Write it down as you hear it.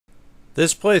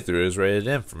This playthrough is rated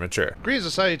M for mature. Greetings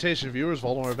and salutation, viewers.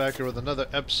 Vauldemare back here with another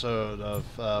episode of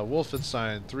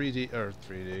Wolfenstein 3D or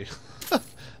 3D.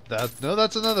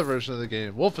 That's another version of the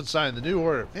game. Wolfenstein: The New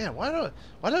Order. Man, why do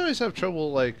I always have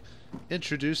trouble like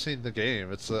introducing the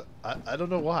game? It's I don't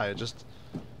know why. It just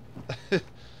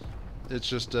it's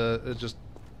just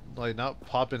like not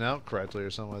popping out correctly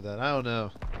or something like that. I don't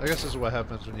know. I guess this is what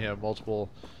happens when you have multiple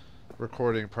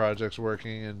recording projects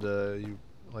working and you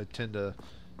like tend to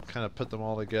kind of put them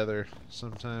all together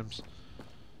sometimes.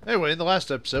 Anyway, in the last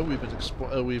episode, we need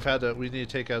to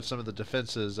take out some of the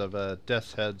defenses of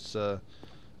Death Head's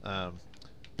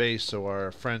base, so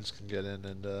our friends can get in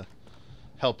and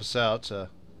help us out.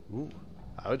 Ooh,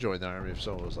 I would join the army if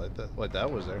someone was like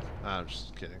that was there. I'm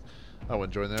just kidding. I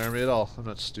wouldn't join the army at all. I'm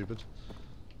not stupid.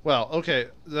 Well, okay,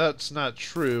 that's not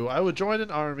true. I would join an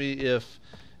army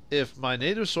if my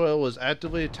native soil was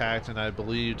actively attacked and I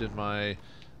believed in my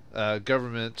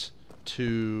government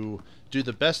to do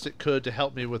the best it could to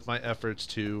help me with my efforts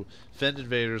to fend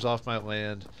invaders off my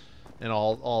land and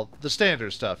all the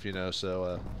standard stuff, you know.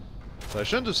 So I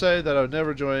shouldn't have said that I would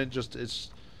never join. Just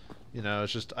it's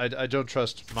just I don't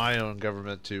trust my own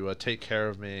government to take care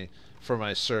of me for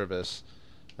my service.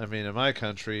 I mean, in my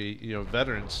country, you know,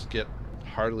 veterans get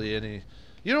hardly any.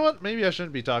 You know what? Maybe I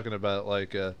shouldn't be talking about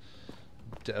like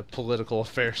political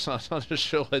affairs on a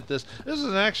show like this. This is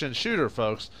an action shooter,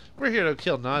 folks. We're here to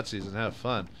kill Nazis and have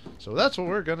fun. So that's what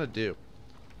we're gonna do.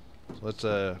 So let's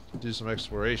do some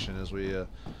exploration as we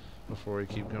before we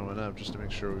keep going up, just to make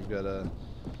sure we've got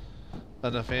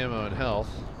enough ammo and health.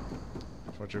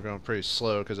 Which are going pretty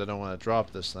slow because I don't want to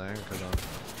drop this thing because I'm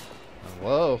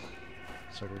whoa.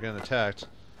 Looks like we're getting attacked.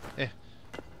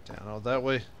 Down all that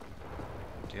way.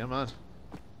 Come on.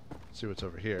 Let's see what's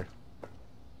over here.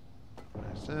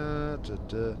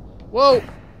 Whoa!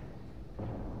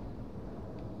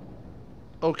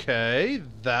 Okay,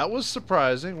 that was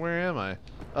surprising. Where am I?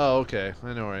 Oh, okay.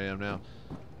 I know where I am now.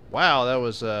 Wow, that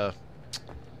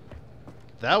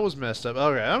was messed up.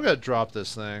 Okay, I'm gonna drop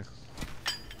this thing.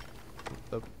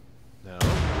 Oh, no.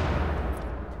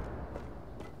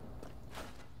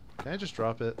 Can I just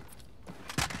drop it?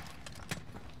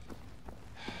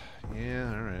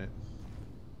 Yeah, alright.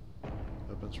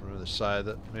 Opens from the other side.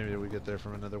 That maybe we get there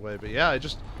from another way. But yeah, I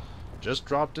just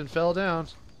dropped and fell down.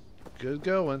 Good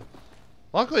going.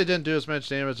 Luckily it didn't do as much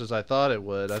damage as I thought it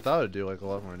would. I thought it would do like a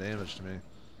lot more damage to me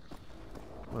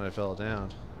when I fell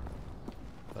down.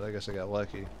 But I guess I got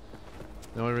lucky.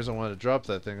 The only reason I wanted to drop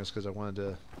that thing is because I wanted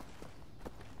to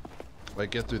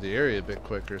like get through the area a bit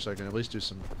quicker so I can at least do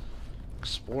some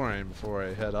exploring before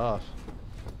I head off.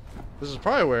 This is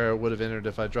probably where I would have entered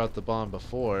if I dropped the bomb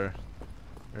before.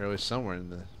 Or at least somewhere in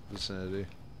the vicinity.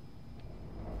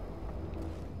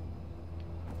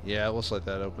 Yeah, it looks like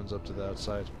that opens up to the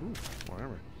outside. Ooh, more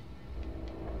armor.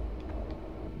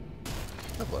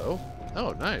 Hello.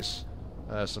 Oh, nice.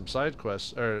 Some side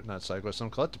quests, or not side quests, some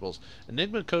collectibles.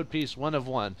 Enigma code piece 1 of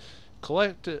 1.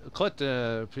 Collect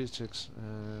piece 6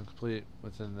 complete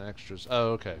within the extras.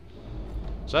 Oh, okay.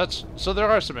 So there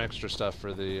are some extra stuff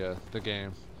for the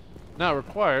game. Not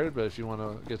required, but if you want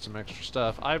to get some extra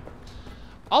stuff,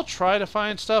 I'll try to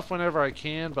find stuff whenever I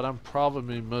can, but I'm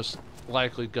probably most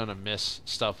likely gonna miss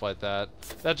stuff like that.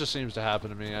 That just seems to happen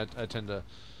to me. I tend to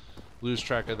lose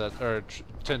track of that, or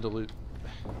tend to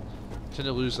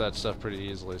lose that stuff pretty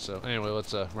easily. So anyway,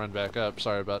 let's run back up.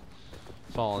 Sorry about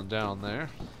falling down there.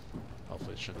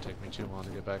 Hopefully it shouldn't take me too long to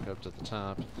get back up to the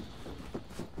top.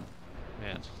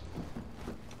 Man,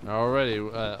 already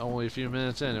only a few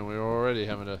minutes in, and we were already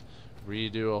having to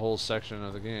redo a whole section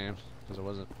of the game because it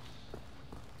wasn't.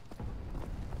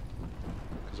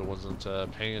 I wasn't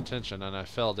paying attention and I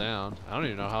fell down. I don't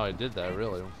even know how I did that,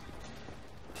 really.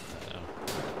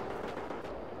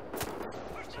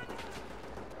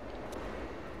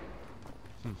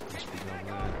 Must be down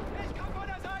there.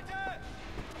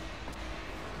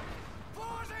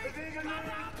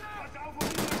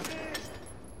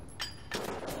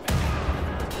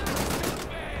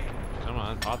 Come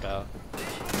on, pop out.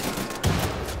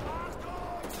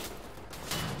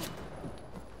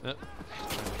 Yep.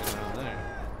 Trying to get around there.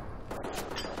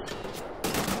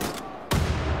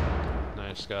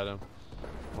 Nice, got him.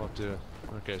 We'll have to.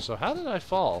 Okay, so how did I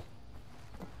fall?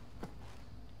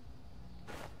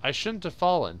 I shouldn't have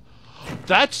fallen.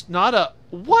 That's not a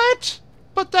what?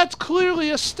 But that's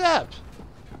clearly a step.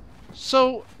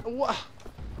 So what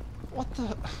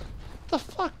the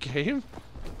fuck, game?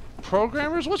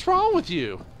 Programmers, what's wrong with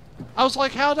you? I was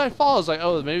like, how did I fall? I was like,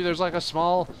 oh, maybe there's like a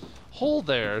small hole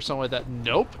there or something like that.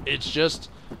 Nope, it's just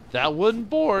that wooden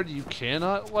board you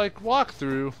cannot like walk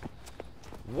through.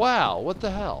 Wow, what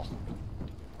the hell?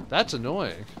 That's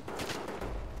annoying.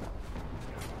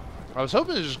 I was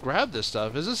hoping to just grab this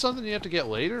stuff. Is this something you have to get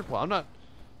later? Well, I'm not...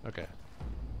 Okay.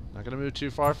 Not gonna move too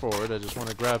far forward. I just want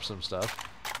to grab some stuff.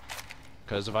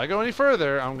 Because if I go any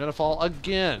further, I'm gonna fall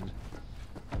again.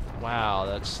 Wow,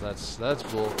 that's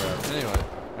bullcrap. Anyway.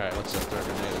 Alright, let's throw a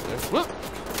grenade up there. Whoop!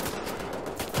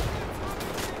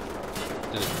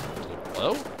 Did it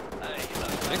blow?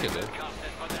 I think it did.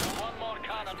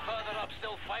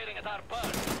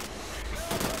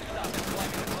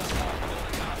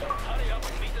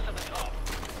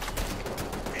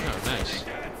 Oh, nice.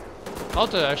 I'll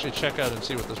have to actually check out and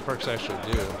see what those perks actually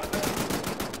do.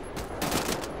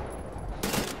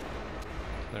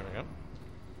 There we go.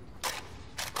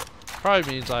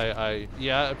 Probably means I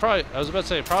was about to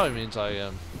say it probably means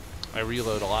I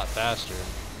reload a lot faster.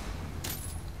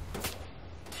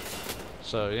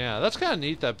 So yeah, that's kind of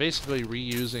neat that basically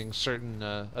reusing certain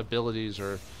abilities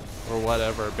or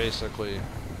whatever basically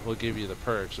will give you the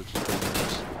perks, which is pretty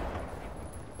nice.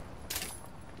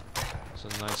 It's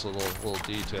a nice little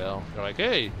detail. They're like,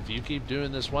 hey, if you keep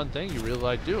doing this one thing you really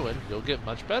like doing, you'll get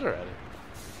much better at it.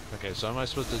 Okay, so am I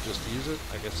supposed to just use it?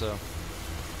 I guess so.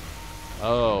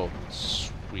 Oh,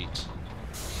 sweet.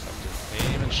 Have to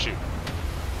aim and shoot.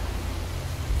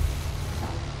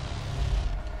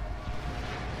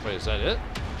 Wait, is that it?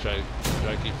 Should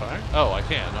I keep firing? Oh, I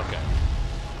can. Okay.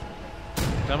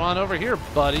 Come on over here,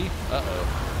 buddy. Uh-oh.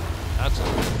 That's it.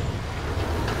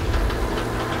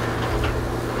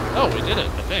 Oh, we did it,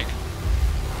 I think.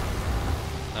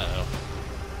 Uh-oh.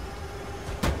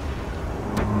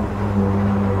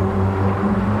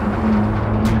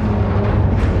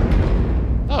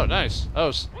 Oh, nice.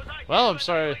 Oh, well, I'm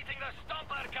sorry.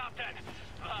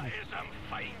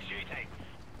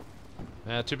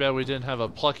 Too bad we didn't have a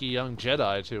plucky young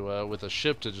Jedi to with a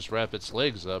ship to just wrap its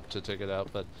legs up to take it out.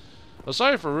 But I'm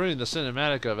sorry for ruining the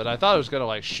cinematic of it. I thought it was gonna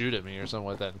like shoot at me or something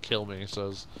like that and kill me.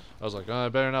 So I was like, oh, I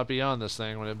better not be on this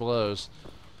thing when it blows.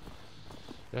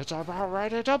 It's about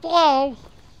ready to blow.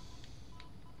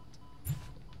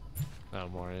 Oh,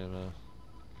 more ammo.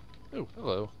 Ooh,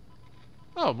 hello.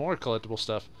 Oh, more collectible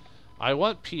stuff. I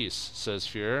want peace, says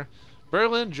Fuhrer.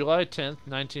 Berlin, July 10th,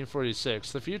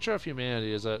 1946. The future of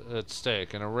humanity is at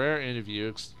stake. In a rare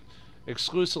interview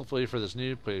exclusively for this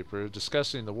newspaper,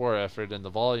 discussing the war effort and the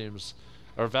values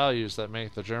that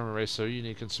make the German race so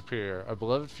unique and superior, our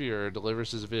beloved Fuhrer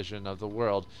delivers his vision of the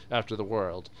world after the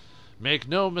world. Make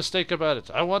no mistake about it.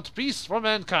 I want peace for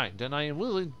mankind, and I am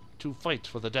willing to fight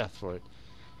for the death for it.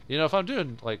 You know, if I'm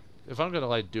doing like, if I'm gonna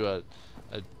like do a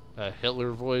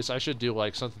Hitler voice, I should do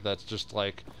like something that's just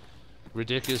like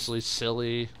ridiculously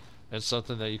silly and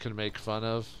something that you can make fun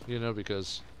of, you know,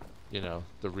 because, you know,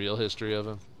 the real history of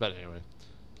him. But anyway.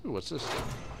 Ooh, what's this?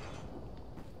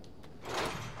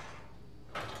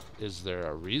 Is there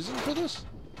a reason for this?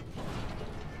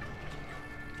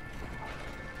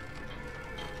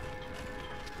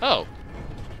 Oh.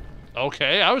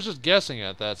 Okay, I was just guessing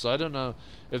at that, so I don't know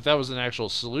if that was an actual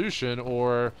solution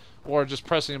or just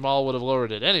pressing them all would have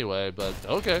lowered it anyway, but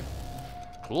okay.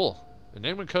 Cool.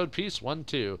 Enigma code piece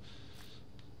 1-2.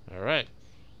 Alright.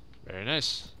 Very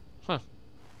nice. Huh.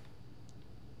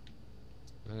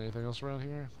 Anything else around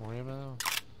here? More ammo?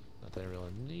 Not that I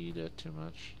really need it too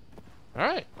much.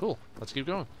 Alright, cool. Let's keep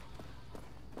going.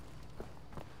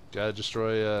 Gotta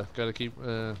destroy, gotta keep,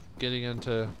 getting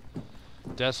into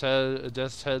Death's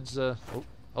Head's, oh.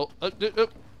 Did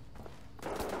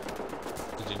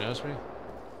you notice me?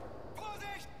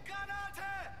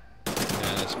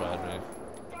 Yeah, that's fine, man.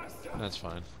 That's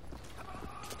fine.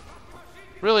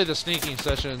 Really, the sneaking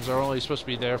sessions are only supposed to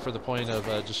be there for the point of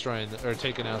destroying or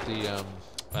taking out the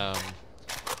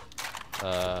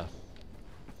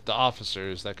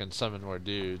officers that can summon more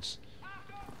dudes.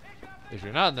 If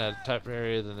you're not in that type of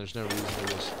area, then there's no reason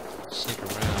to just sneak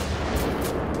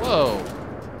around. Whoa!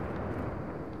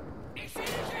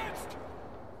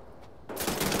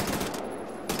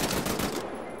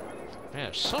 Man,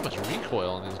 there's so much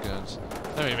recoil on these guns.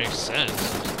 I mean, it makes sense.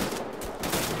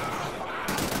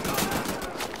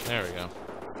 There we go.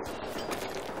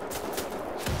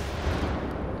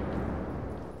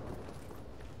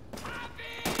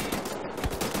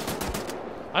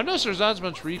 I've noticed there's not as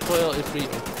much recoil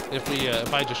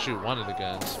if I just shoot one of the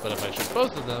guns, but if I shoot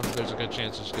both of them, there's a good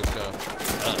chance it's just gonna go.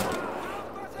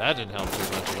 Uh-oh. That didn't help too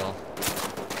much at all.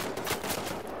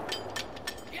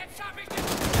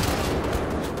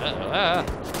 Uh-oh. Ah.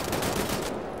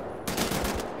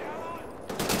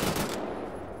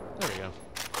 There we go.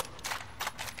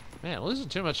 Man, losing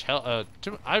too much health.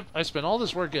 I spent all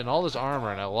this work getting all this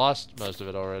armor, and I lost most of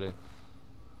it already.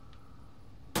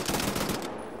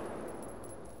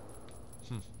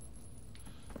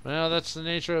 Well, that's the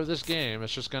nature of this game.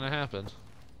 It's just gonna happen.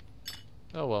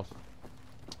 Oh well.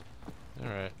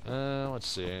 Alright, let's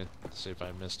see. Let's see if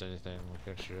I missed anything like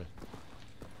extra.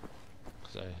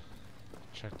 Because I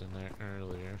checked in there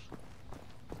earlier.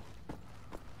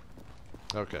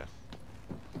 Okay.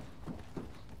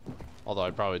 Although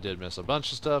I probably did miss a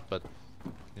bunch of stuff, but,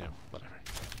 you know, whatever.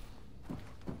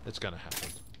 It's gonna happen.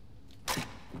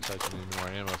 Besides, I need more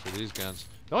ammo for these guns.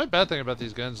 The only bad thing about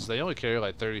these guns is they only carry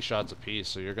like 30 shots apiece,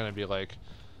 so you're gonna be like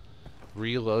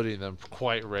reloading them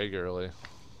quite regularly.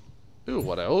 Ooh,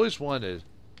 what I always wanted.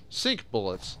 Sync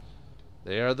bullets.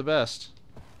 They are the best.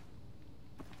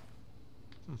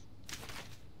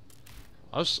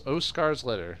 Oscar's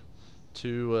letter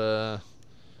to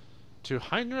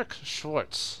Heinrich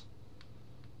Schwartz.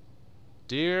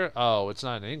 Dear, oh, it's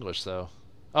not in English though.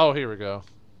 Oh, here we go.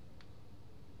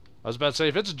 I was about to say,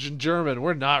 if it's German,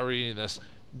 we're not reading this.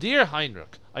 Dear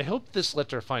Heinrich, I hope this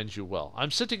letter finds you well.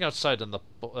 I'm sitting outside on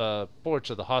the porch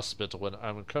of the hospital when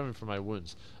I'm recovering from my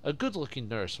wounds. A good-looking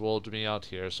nurse rolled me out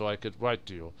here so I could write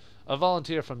to you. A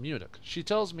volunteer from Munich. She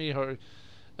tells me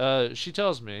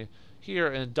here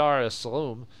in Dar es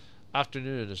Salaam,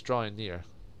 afternoon is drawing near.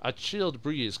 A chilled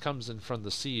breeze comes in from the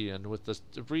sea, and with the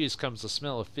breeze comes the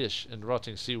smell of fish and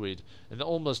rotting seaweed, and the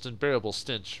almost unbearable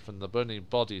stench from the burning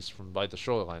bodies by the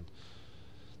shoreline.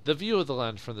 The view of the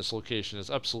land from this location is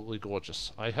absolutely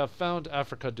gorgeous. I have found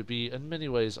Africa to be, in many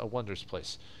ways, a wondrous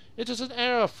place. It is an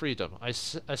era of freedom, a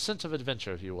sense of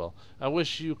adventure, if you will. I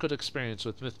wish you could experience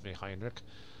with me, Heinrich.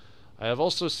 I have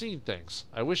also seen things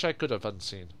I wish I could have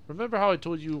unseen. Remember how I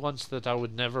told you once that I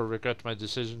would never regret my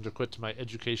decision to quit my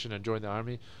education and join the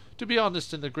army? To be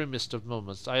honest, in the grimmest of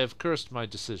moments, I have cursed my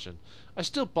decision. I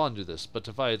still ponder this, but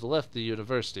if I had left the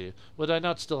university, would I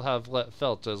not still have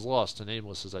felt as lost and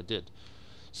aimless as I did?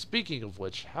 Speaking of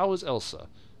which, how is Elsa?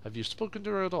 Have you spoken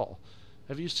to her at all?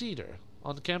 Have you seen her?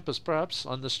 On campus, perhaps?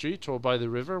 On the street, or by the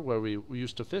river where we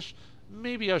used to fish?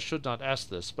 Maybe I should not ask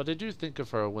this, but I do think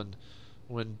of her when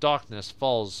darkness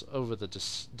falls over the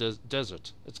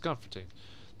desert. It's comforting.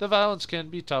 The violence can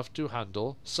be tough to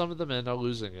handle. Some of the men are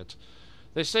losing it.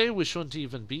 They say we shouldn't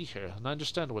even be here, and I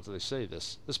understand what they say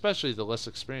this, especially the less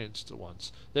experienced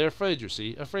ones. They're afraid, you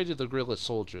see, afraid of the guerrilla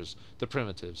soldiers, the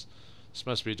primitives. This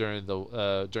must be during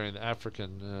the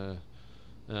African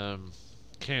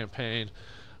campaign.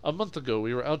 A month ago,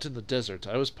 we were out in the desert.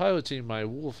 I was piloting my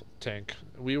wolf tank.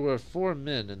 We were 4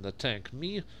 men in the tank.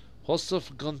 Me,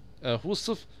 Husuf,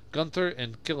 Gunther,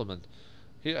 and Killiman.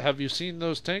 Have you seen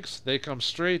those tanks? They come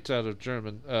straight out of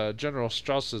General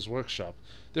Strauss's workshop.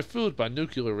 They're fueled by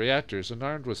nuclear reactors and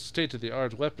armed with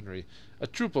state-of-the-art weaponry. A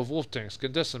troop of wolf tanks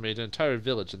can decimate an entire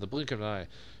village in the blink of an eye.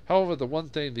 However, the one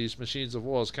thing these machines of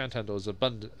wars can't handle is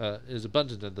abundant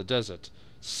in the desert.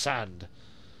 Sand.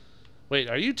 Wait,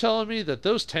 are you telling me that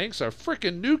those tanks are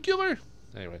frickin' nuclear?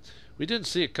 Anyway, we didn't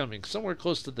see it coming. Somewhere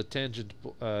close to the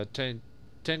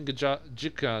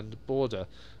Tangajikan border,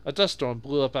 a dust storm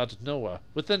blew up out of nowhere.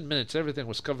 Within minutes, everything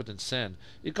was covered in sand.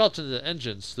 It got into the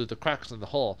engines through the cracks in the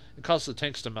hull and caused the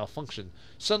tanks to malfunction.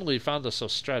 Suddenly, it found us so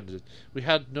stranded. We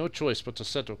had no choice but to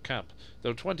settle camp.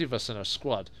 There were 20 of us in our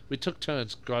squad. We took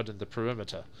turns guarding the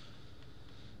perimeter.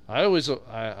 I was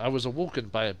awoken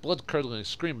by a blood-curdling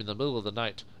scream in the middle of the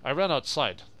night. I ran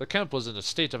outside. The camp was in a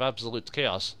state of absolute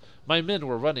chaos. My men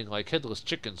were running like headless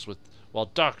chickens,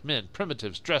 while dark men,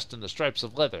 primitives dressed in the stripes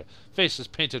of leather, faces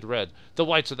painted red, the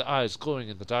whites of the eyes glowing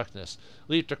in the darkness,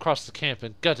 leaped across the camp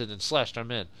and gutted and slashed our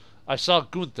men. I saw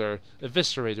Gunther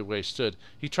eviscerated where he stood.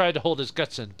 He tried to hold his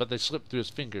guts in, but they slipped through his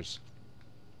fingers.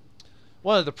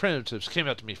 One of the primitives came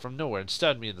at me from nowhere and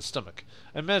stabbed me in the stomach.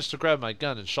 I managed to grab my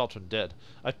gun and shot him dead.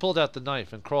 I pulled out the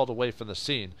knife and crawled away from the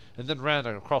scene, and then ran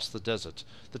across the desert.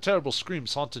 The terrible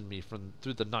screams haunted me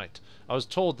through the night. I was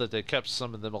told that they kept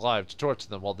some of them alive to torture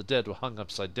them while the dead were hung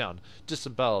upside down,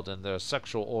 disemboweled and their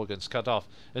sexual organs cut off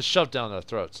and shoved down their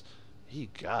throats. Ye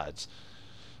gods.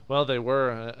 Well, they were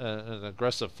an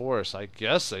aggressive force. I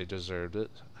guess they deserved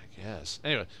it. Yes.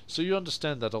 Anyway, so you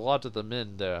understand that a lot of the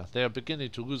men there, they are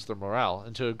beginning to lose their morale,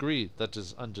 and to agree that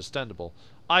is understandable.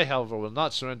 I, however, will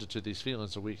not surrender to these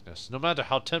feelings of weakness, no matter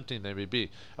how tempting they may be.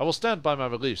 I will stand by my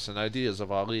beliefs and ideas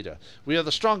of our leader. We are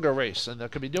the stronger race, and there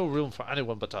can be no room for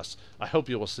anyone but us. I hope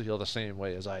you will feel the same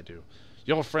way as I do.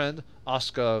 Your friend,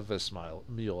 Oscar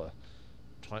Mueller,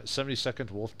 72nd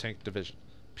Wolf Tank Division.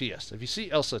 P.S. If you see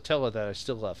Elsa, tell her that I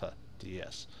still love her.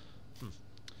 D.S.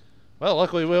 Well,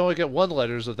 luckily we only get 1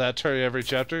 letters of that every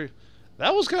chapter.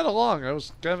 That was kind of long. I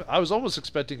was almost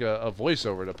expecting a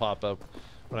voiceover to pop up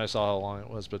when I saw how long it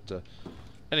was. But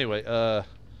anyway,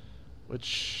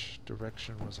 which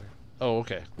direction was I? Oh,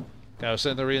 okay. I was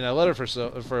sitting there reading that letter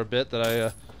for a bit that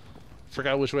I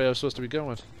forgot which way I was supposed to be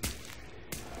going.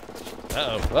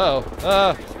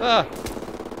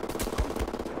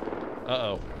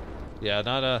 Uh-oh. Yeah,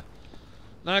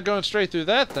 not going straight through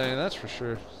that thing, that's for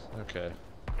sure. Okay.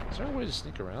 Is there a way to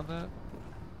sneak around that?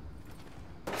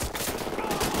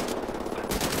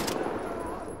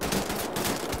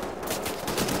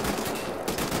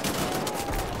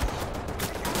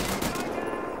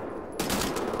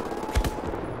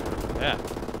 Yeah.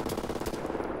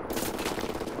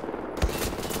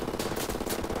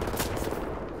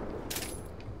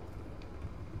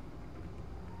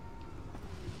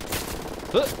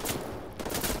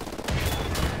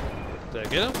 Did I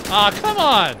get him? Ah, come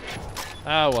on!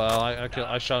 Ah, well,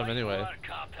 I shot him anyway.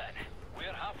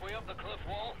 We're halfway up the cliff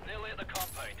wall, nearly at the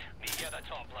compound. Meet you at the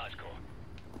top, Glasgow.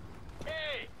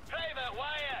 Hey, Private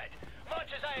Wyatt! Much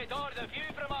as I adore the view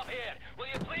from up here, will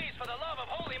you please, for the love of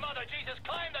Holy Mother Jesus,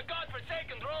 climb the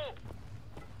godforsaken rope?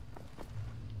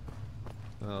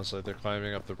 Well, it's like they're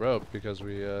climbing up the rope because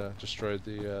we destroyed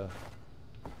the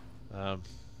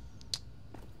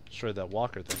destroyed that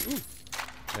walker thing. Ooh.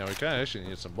 Yeah, we kind of actually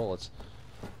need some bullets.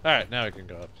 All right, now we can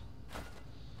go up.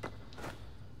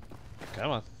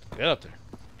 Come on, get up there,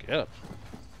 get up.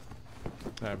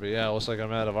 All right, but yeah, it looks like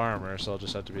I'm out of armor, so I'll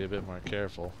just have to be a bit more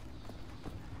careful.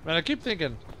 Man, I keep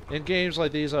thinking, in games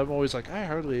like these, I'm always like, I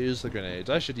hardly use the grenades.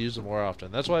 I should use them more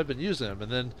often. That's why I've been using them,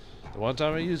 and then the one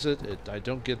time I use it, I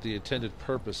don't get the intended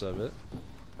purpose of it.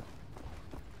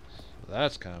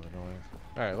 That's kind of annoying.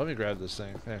 Alright, let me grab this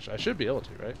thing. Actually, I should be able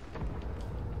to, right?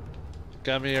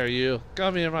 Come here, you.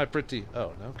 Come here, my pretty.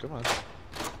 Oh, no, come on.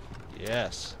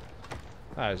 Yes.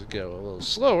 I just go a little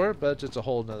slower, but it's a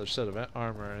whole nother set of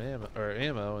armor and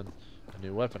ammo and a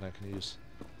new weapon I can use.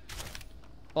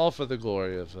 All for the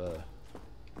glory of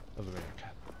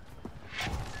America.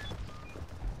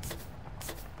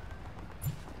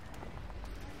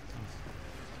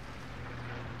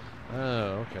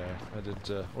 Oh, okay. I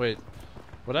did. Wait.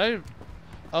 Would I?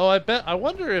 Oh, I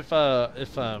wonder if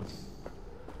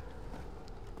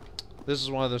this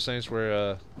is one of those things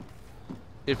where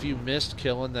if you missed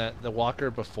killing the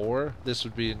walker before, this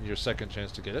would be your second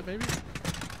chance to get it. Maybe.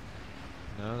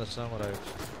 No, that's not what I.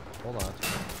 Hold on.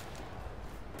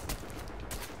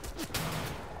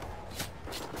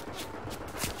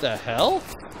 The hell?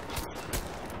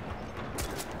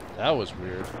 That was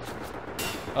weird.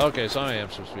 Okay, so I am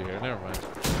supposed to be here. Never mind.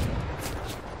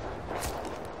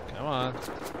 Come on.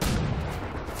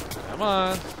 Come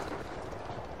on.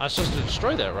 I'm supposed to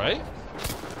destroy that, right?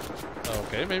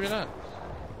 Okay, maybe not.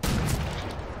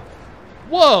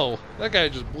 Whoa! That guy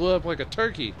just blew up like a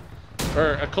turkey.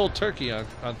 Or a cold turkey on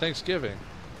Thanksgiving.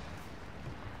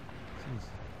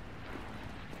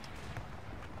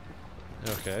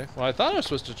 Okay. Well, I thought I was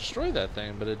supposed to destroy that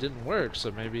thing, but it didn't work,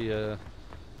 so maybe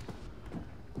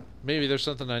maybe there's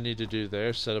something I need to do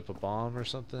there. Set up a bomb or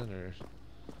something, or...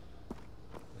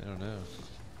 I don't know.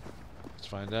 Let's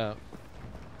find out.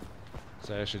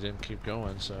 So I actually didn't keep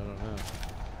going, so I don't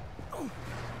know.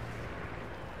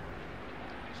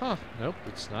 Huh. Nope,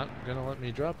 it's not gonna let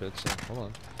me drop it, so hold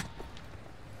on.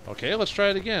 Okay, let's try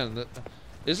it again.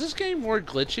 Is this game more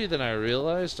glitchy than I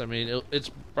realized? I mean, it's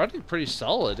probably pretty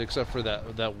solid, except for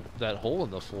that hole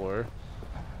in the floor.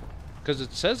 Because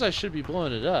it says I should be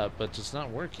blowing it up, but it's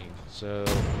not working. So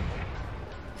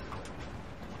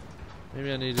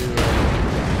maybe I need to.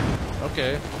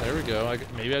 Okay, there we go.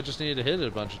 Maybe I just need to hit it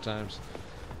a bunch of times.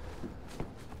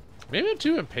 Maybe I'm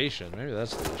too impatient. Maybe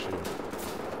that's the issue.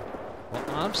 Well,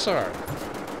 I'm sorry.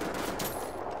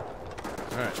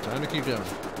 All right, time to keep going.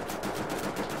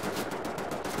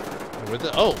 With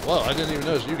it. Oh, whoa, I didn't even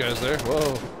notice you guys there.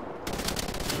 Whoa.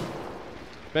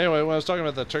 But anyway, when I was talking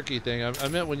about the turkey thing, I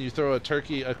meant when you throw a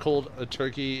turkey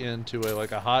into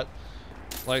a hot,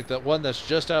 like that one that's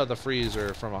just out of the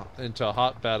freezer into a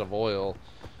hot vat of oil,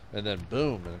 and then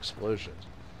boom, an explosion.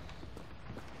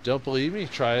 Don't believe me?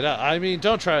 Try it out. I mean,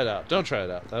 don't try it out. Don't try it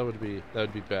out. That would be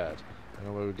bad. I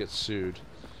know we would get sued.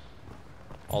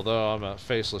 Although I'm a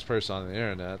faceless person on the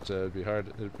internet, it'd be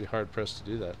hard pressed to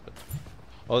do that. But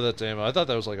oh, that's ammo. I thought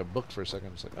that was like a book for a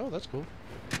second. It's like, oh, that's cool.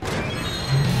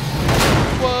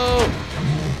 Whoa!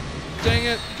 Dang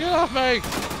it! Get off me!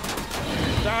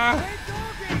 Ah!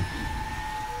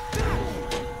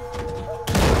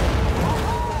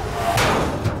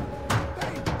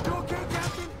 Hey, you okay,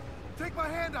 Captain? Take my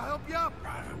hand, I'll help you up.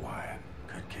 Private Wyatt,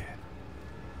 good kid.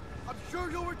 I'm sure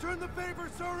you'll return the favor,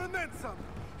 sir, and then some.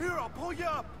 Here, I'll pull you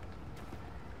up.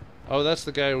 Oh, that's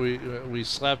the guy we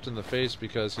slapped in the face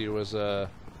because he was kind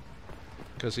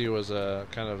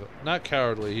of not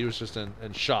cowardly. He was just in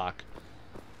shock.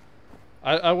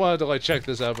 I wanted to like check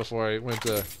this out before I went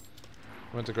to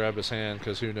grab his hand,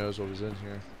 because who knows what was in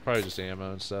here. Probably just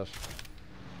ammo and stuff.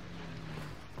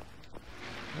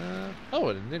 Oh,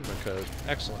 an Enigma code.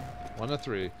 Excellent. 1 of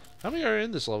 3. How many are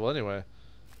in this level anyway?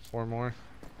 4 more.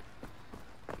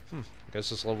 I guess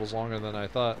this level's longer than I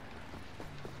thought.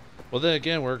 Well, then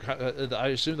again, I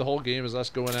assume the whole game is us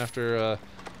going after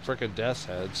frickin' Death's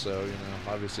Head, so, you know,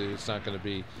 obviously it's not going to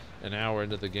be an hour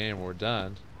into the game we're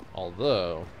done.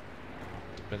 Although,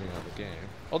 depending on the game.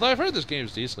 Although I've heard this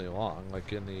game's decently long,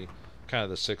 like in the kind of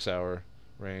the 6-hour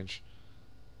range.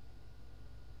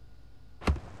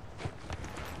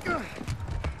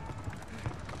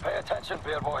 Pay attention,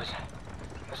 beer boys.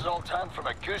 This is all turned from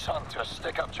a goose hunt to a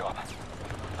stick-up job.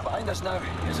 And behind us now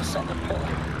is a centre pillar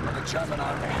of the German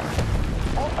army.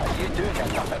 What are you doing, you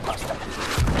nothing bastard?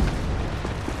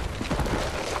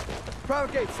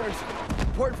 Private gate, sirs.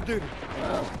 Reporting for duty.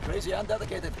 Well, crazy and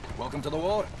dedicated. Welcome to the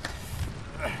war.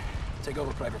 Take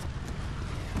over, Private.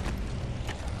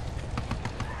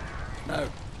 Now,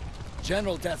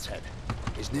 General Death's Head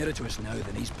is nearer to us now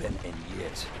than he's been in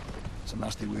years. Some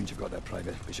nasty wounds you've got there,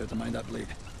 Private. Be sure to mind that bleed.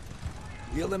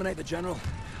 We eliminate the General,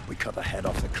 we cut the head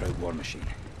off the crowd war machine.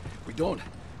 We don't,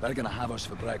 they're gonna have us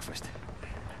for breakfast.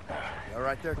 You all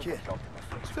right there, kid?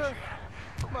 Sir,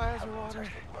 my eyes are watering,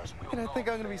 and I think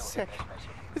I'm gonna be sick.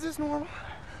 Is this normal?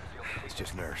 It's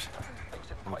just nerves.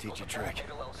 Let me teach you a trick.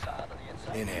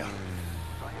 Inhale.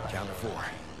 Count to 4.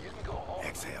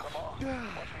 Exhale.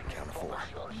 Count to 4.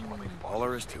 All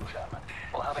there is to it.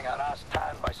 Well, having our ass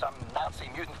tanned by some Nazi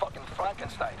mutant fucking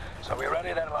Frankenstein. So we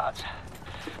ready then, lads?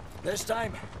 This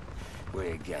time,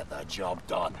 we get the job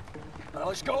done. Now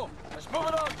let's go. Let's move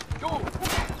it on. Go.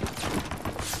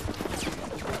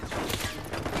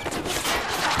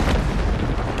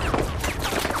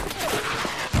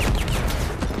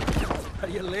 Are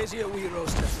you lazy or wee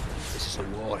roaster? This is a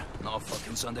war, not a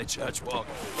fucking Sunday church walk.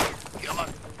 Come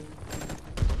on.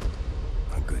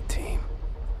 A good team.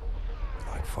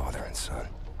 Like father and son.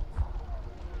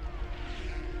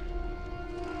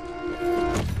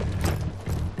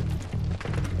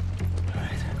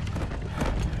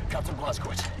 Captain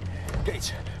Blazkowicz,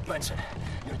 Gates, Benson,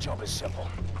 your job is simple.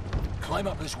 Climb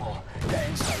up this wall, get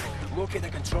inside, locate the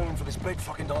control room for this big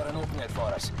fucking door and open it for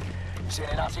us. You see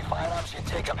any Nazi firearms, you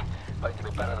take them. Bound to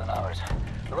be better than ours.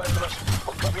 The rest of us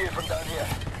will come here from down here.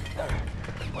 Now,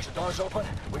 once the door's open,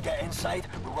 we get inside,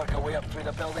 we work our way up through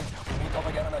the building, we meet up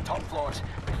again on the top floors,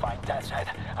 we find Death's Head,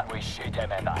 and we shoot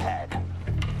him in the head.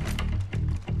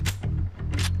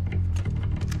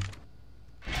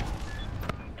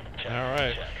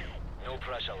 Alright. No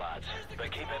pressure, lads.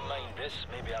 But keep in mind, this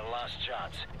may be our last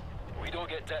chance. We don't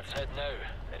get Death's Head now,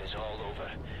 it is all over.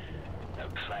 Now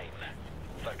climb.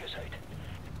 Focus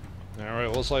out.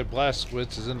 Alright, looks like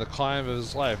Blazkowicz is in the climb of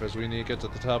his life as we need to get to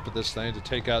the top of this thing to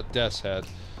take out Death's Head.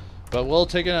 But will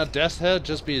taking out Death's Head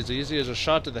just be as easy as a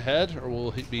shot to the head, or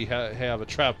will he have a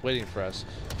trap waiting for us?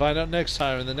 Find out next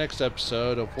time in the next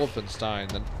episode of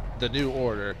Wolfenstein, the New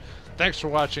Order. Thanks for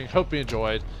watching, hope you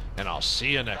enjoyed, and I'll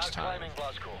see you next time.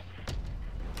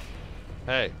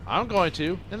 Hey, I'm going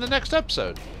to in the next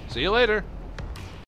episode. See you later.